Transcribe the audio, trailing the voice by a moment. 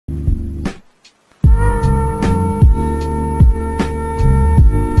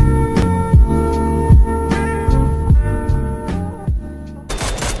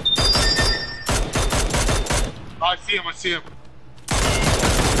see him.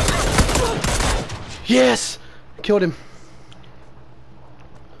 Yes! Killed him.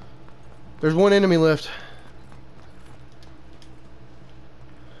 There's one enemy left.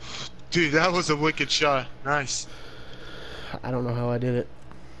 Dude, that was a wicked shot. Nice. I don't know how I did it.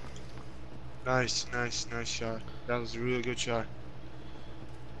 Nice shot. That was a really good shot.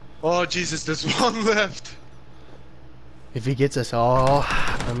 Oh Jesus, there's one left. If he gets us all,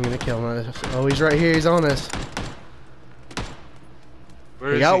 I'm gonna kill him. Oh, he's right here. He's on us.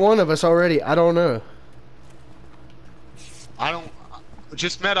 Where We is got he? one of us already. I don't know. I don't.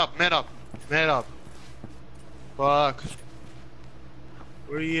 Just met up. Fuck.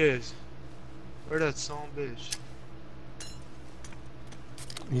 Where he is? Where that son of a bitch?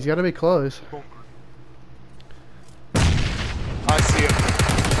 He's got to be close. I see him.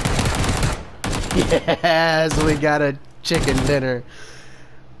 Yes, we got a chicken dinner.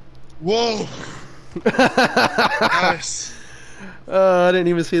 Whoa. Nice. I didn't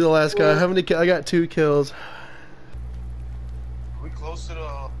even see the last guy. How many? I got 2 kills. Are we close to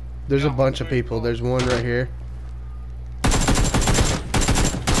the? There's a bunch of people. There's one right here.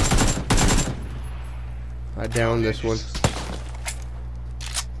 I downed this one.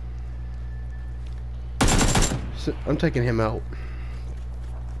 So, I'm taking him out.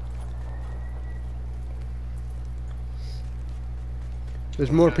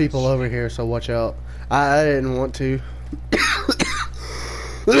 There's more people over here, so watch out. I didn't want to.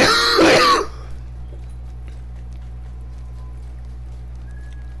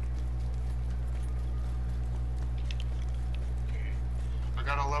 I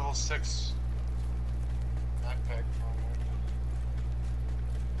got a level 6 backpack.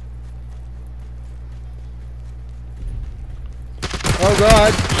 Oh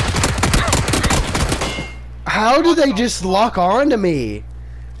god. How do they just lock on to me?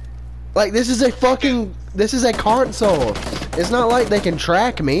 Like, this is a fucking... This is a console. It's not like they can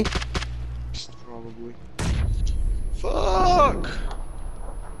track me. Probably. Fuck!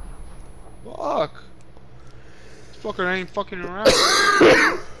 Fuck! This fucker ain't fucking around.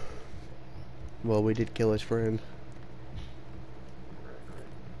 Well, we did kill his friend.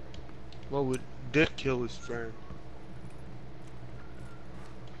 Well, we did kill his friend.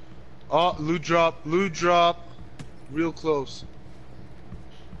 Oh, loot drop, real close.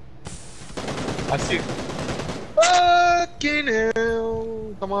 I see it. Fucking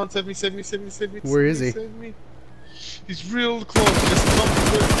hell. Come on, save me. Where is he? Save me. He's real close, just come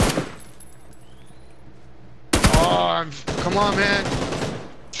quick. Oh, come on, man.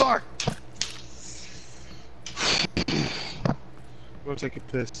 Fuck. Go take a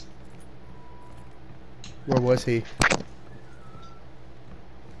piss. Where was he?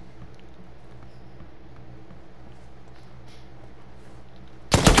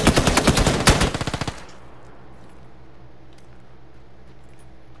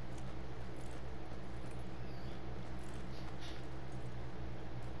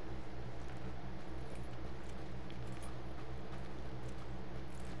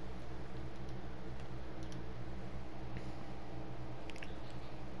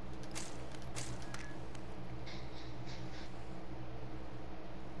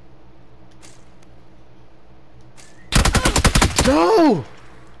 No!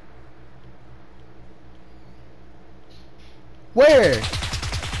 Where?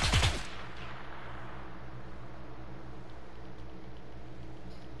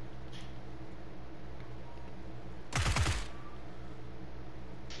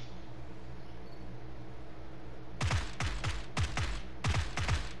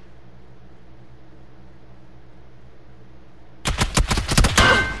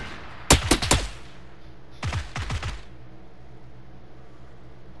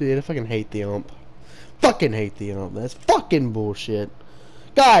 Dude, I fucking hate the ump. Fucking hate the ump. That's fucking bullshit.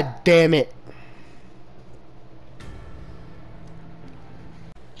 God damn it.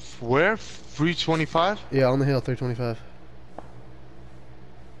 Where? 325? Yeah, on the hill, 325.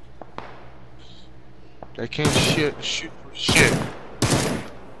 I can't shoot for shit.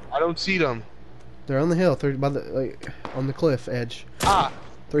 I don't see them. They're on the hill, by the on the cliff edge. Ah,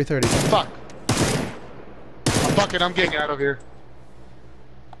 330. fuck. Oh, fuck it, I'm getting out of here.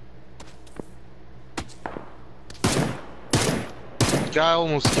 Guy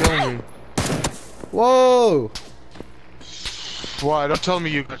almost killed me. Whoa! Why? Don't tell me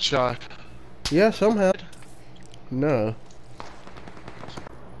you got shot. Yeah, somehow. No.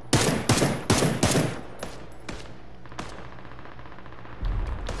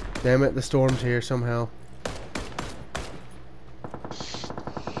 Damn it, the storm's here somehow.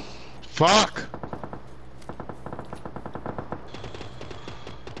 Fuck!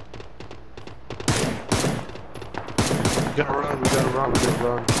 run, just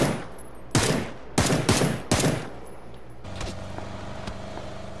run.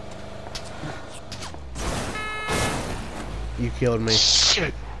 You killed me.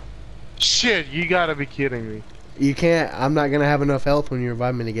 Shit! Shit, you gotta be kidding me. You can't. I'm not gonna have enough health when you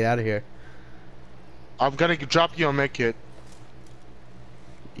revive me to get out of here. I'm gonna drop you a med kit.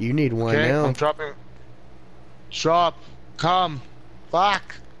 You need one Okay, now. I'm dropping. Drop. Come.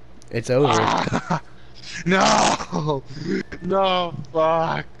 Fuck. It's over. Ah. No. No.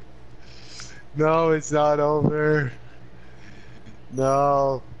 Fuck. No, it's not over.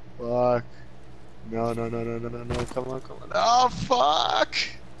 No. Fuck. No, no, no, no, no, no, no. Come on, come on. Oh, fuck.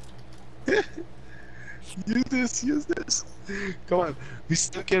 Use this, use this. Come on.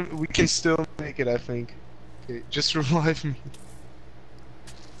 We can still make it, I think. Okay, just revive me.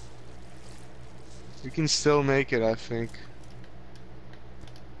 We can still make it, I think.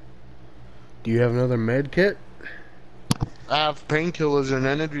 Do you have another med kit? I have painkillers and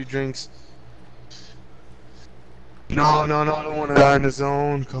energy drinks. No, no, no, I don't want to die in the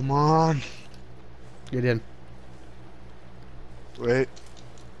zone. Come on. Get in. Wait.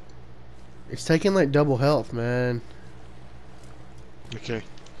 It's taking like double health, man. Okay.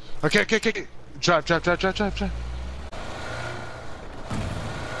 Okay, okay, okay, okay. Drive, drive, drive, drive, drive, drive.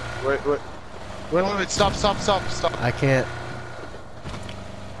 Wait, wait. Wait, wait, wait. Stop, stop, stop, stop. I can't.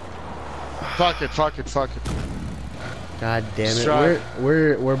 Fuck it, fuck it, fuck it. God damn it. Strive.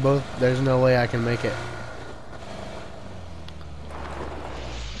 We're both. There's no way I can make it.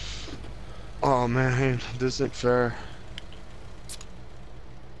 Oh man, this isn't fair.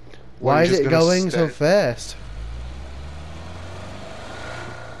 Why is it going so stay. fast?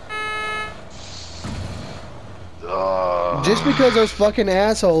 Just because those fucking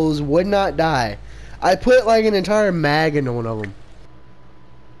assholes would not die. I put like an entire mag into one of them.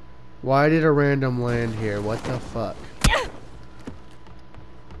 Why did a random land here? What the fuck?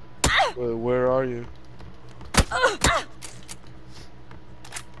 Wait, where are you?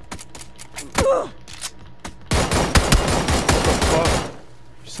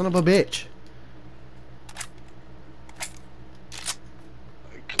 Son of a bitch.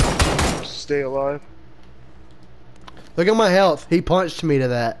 Stay alive. Look at my health. He punched me to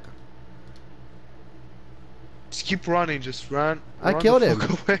that. Just keep running, just run. I Run killed the him.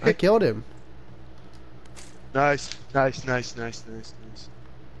 fuck away. I killed him. Nice, nice, nice, nice, nice, nice.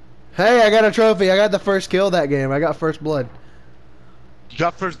 Hey, I got a trophy. I got the first kill that game. I got first blood. You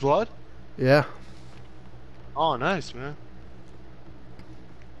got first blood? Yeah. Oh, nice, man.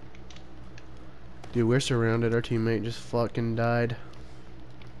 Dude, we're surrounded. Our teammate just fucking died.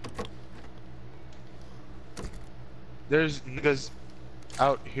 There's niggas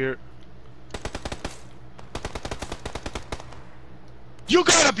out here. You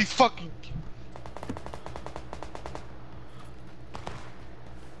gotta be fucking.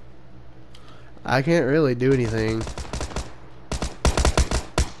 I can't really do anything.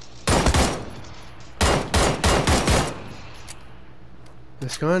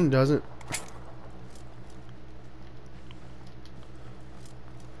 This gun doesn't.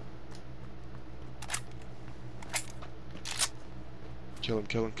 Kill him,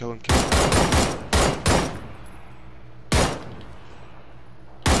 kill him, kill him, kill him.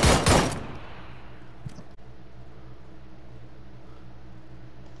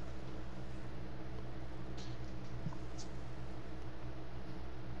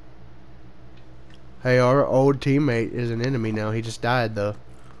 Hey, our old teammate is an enemy now. He just died though.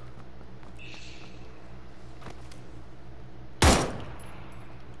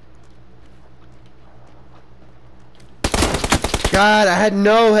 God, I had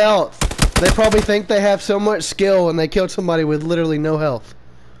no health. They probably think they have so much skill and they killed somebody with literally no health.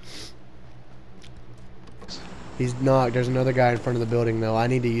 He's knocked. There's another guy in front of the building though. I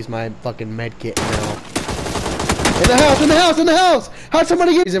need to use my fucking med kit now. In the house, in the house, in the house! How'd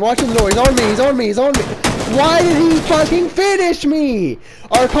somebody get? He's watching the door. He's on me, he's on me, he's on me. Why did he fucking finish me?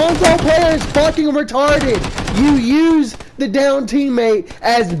 Our console player is fucking retarded. You use the down teammate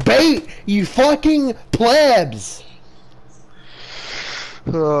as bait, you fucking plebs.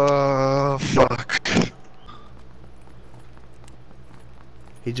 Oh, fuck.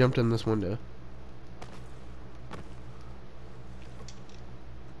 He jumped in this window.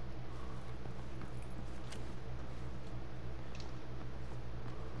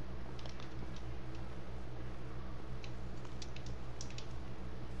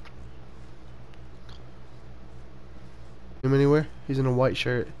 Him anywhere? He's in a white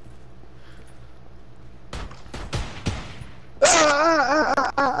shirt.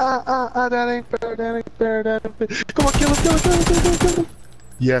 That ain't fair, that ain't fair, that ain't fair. Come on, kill him, kill him, kill him, kill him, kill him.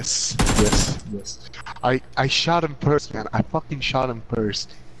 Yes, yes, yes. I shot him first, man. I fucking shot him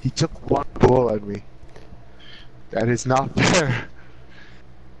first. He took one bullet at me. That is not fair.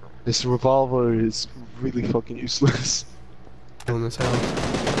 This revolver is really fucking useless. In this house.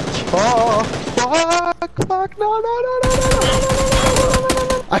 Oh, fuck, no.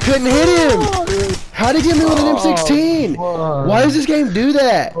 I couldn't hit him! How'd he get me with an M16? Fuck. Why does this game do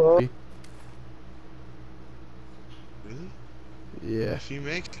that? Really? Yeah. If you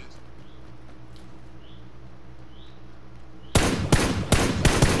make it.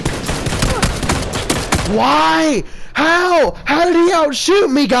 Why? How? How did he outshoot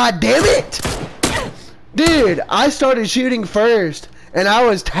me, god damn it? Dude, I started shooting first, and I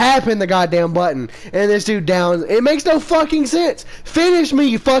was tapping the goddamn button, and this dude down. It makes no fucking sense. Finish me,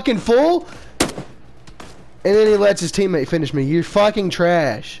 you fucking fool. And then he lets his teammate finish me. You're fucking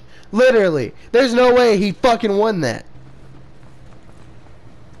trash. Literally. There's no way he fucking won that.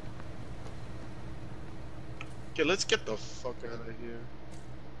 Okay, let's get the fuck out of here.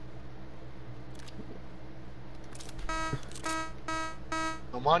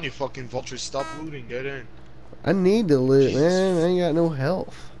 Come on, you fucking vultures, stop looting, get in. I need to loot, Jesus. man. I ain't got no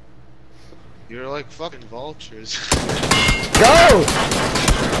health. You're like fucking vultures. Go!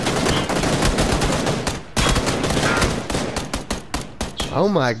 Oh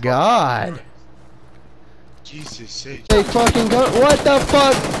my god. Jesus sake. They fucking go. What the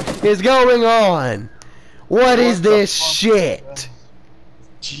fuck is going on? What is this shit?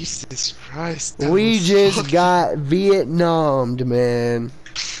 Jesus Christ. We just got Vietnamed, man.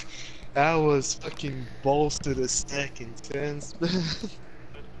 That was fucking balls to the stack intense, man.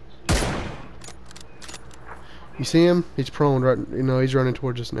 You see him? He's prone right. You know, he's running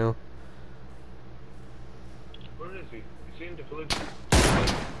towards us now. Where is he? You see him deflect?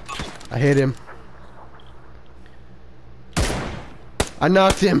 I hit him. I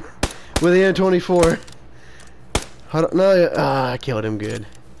knocked him with the M24. I don't know. I killed him good.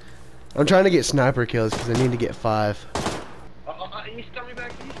 I'm trying to get sniper kills because I need to get 5. He's coming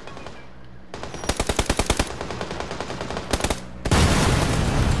back.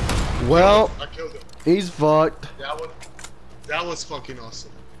 Well, I killed him. he's fucked. That was fucking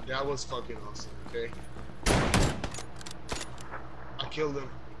awesome. That was fucking awesome. Okay. I killed him.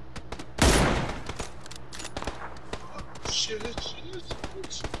 Shit.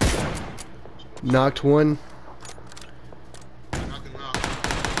 Knocked one. Knock him out.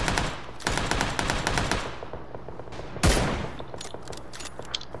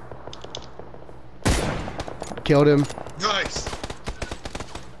 Killed him. Nice.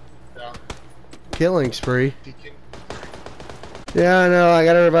 Yeah. Killing spree. Peeking. Yeah, I know. I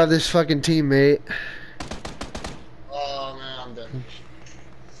gotta revive this fucking teammate. Oh man, I'm dead.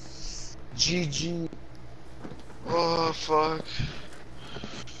 GG. Oh fuck.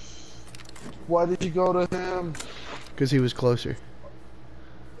 Why did you go to him? Because he was closer.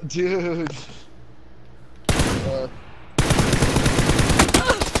 Dude.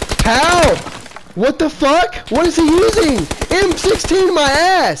 How? What the fuck? What is he using? M16 my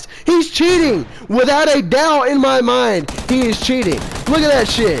ass! He's cheating! Without a doubt in my mind, he is cheating. Look at that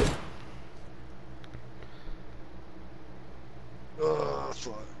shit. Oh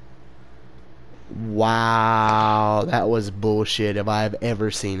fuck. Wow, that was bullshit if I have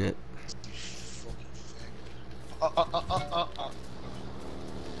ever seen it.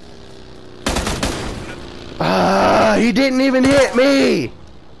 Ah, he didn't even hit me!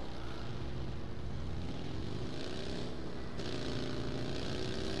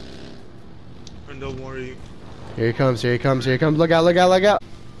 Don't worry. Here he comes, here he comes, here he comes. Look out, look out, look out.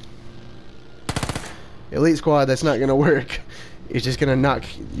 Elite squad, that's not gonna work. It's just gonna knock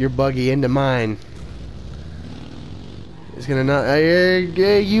your buggy into mine. It's gonna knock.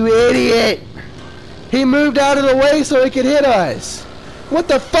 You idiot! He moved out of the way so he could hit us. What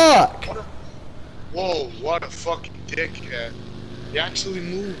the fuck? Whoa, what a fucking dickhead. He actually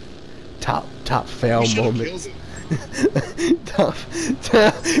moved. Top fail We should've moments. killed him.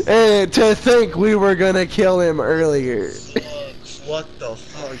 And to think we were gonna kill him earlier. What the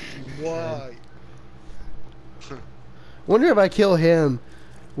fuck? Why? Wonder if I kill him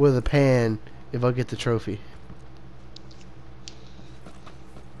with a pan, if I'll get the trophy.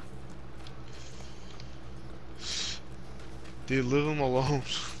 Dude, leave him alone.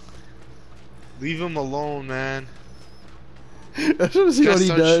 Leave him alone, man. I just wanna see what he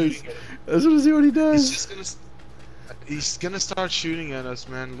does. I just wanna see what he does. He's gonna start shooting at us,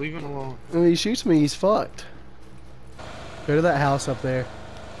 man. Leave him alone. When he shoots me, he's fucked. Go to that house up there.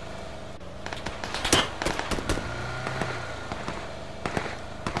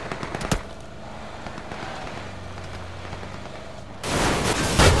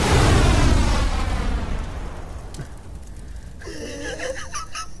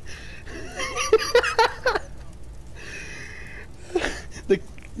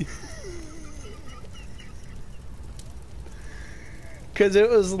 Because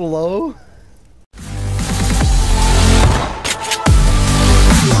it was low.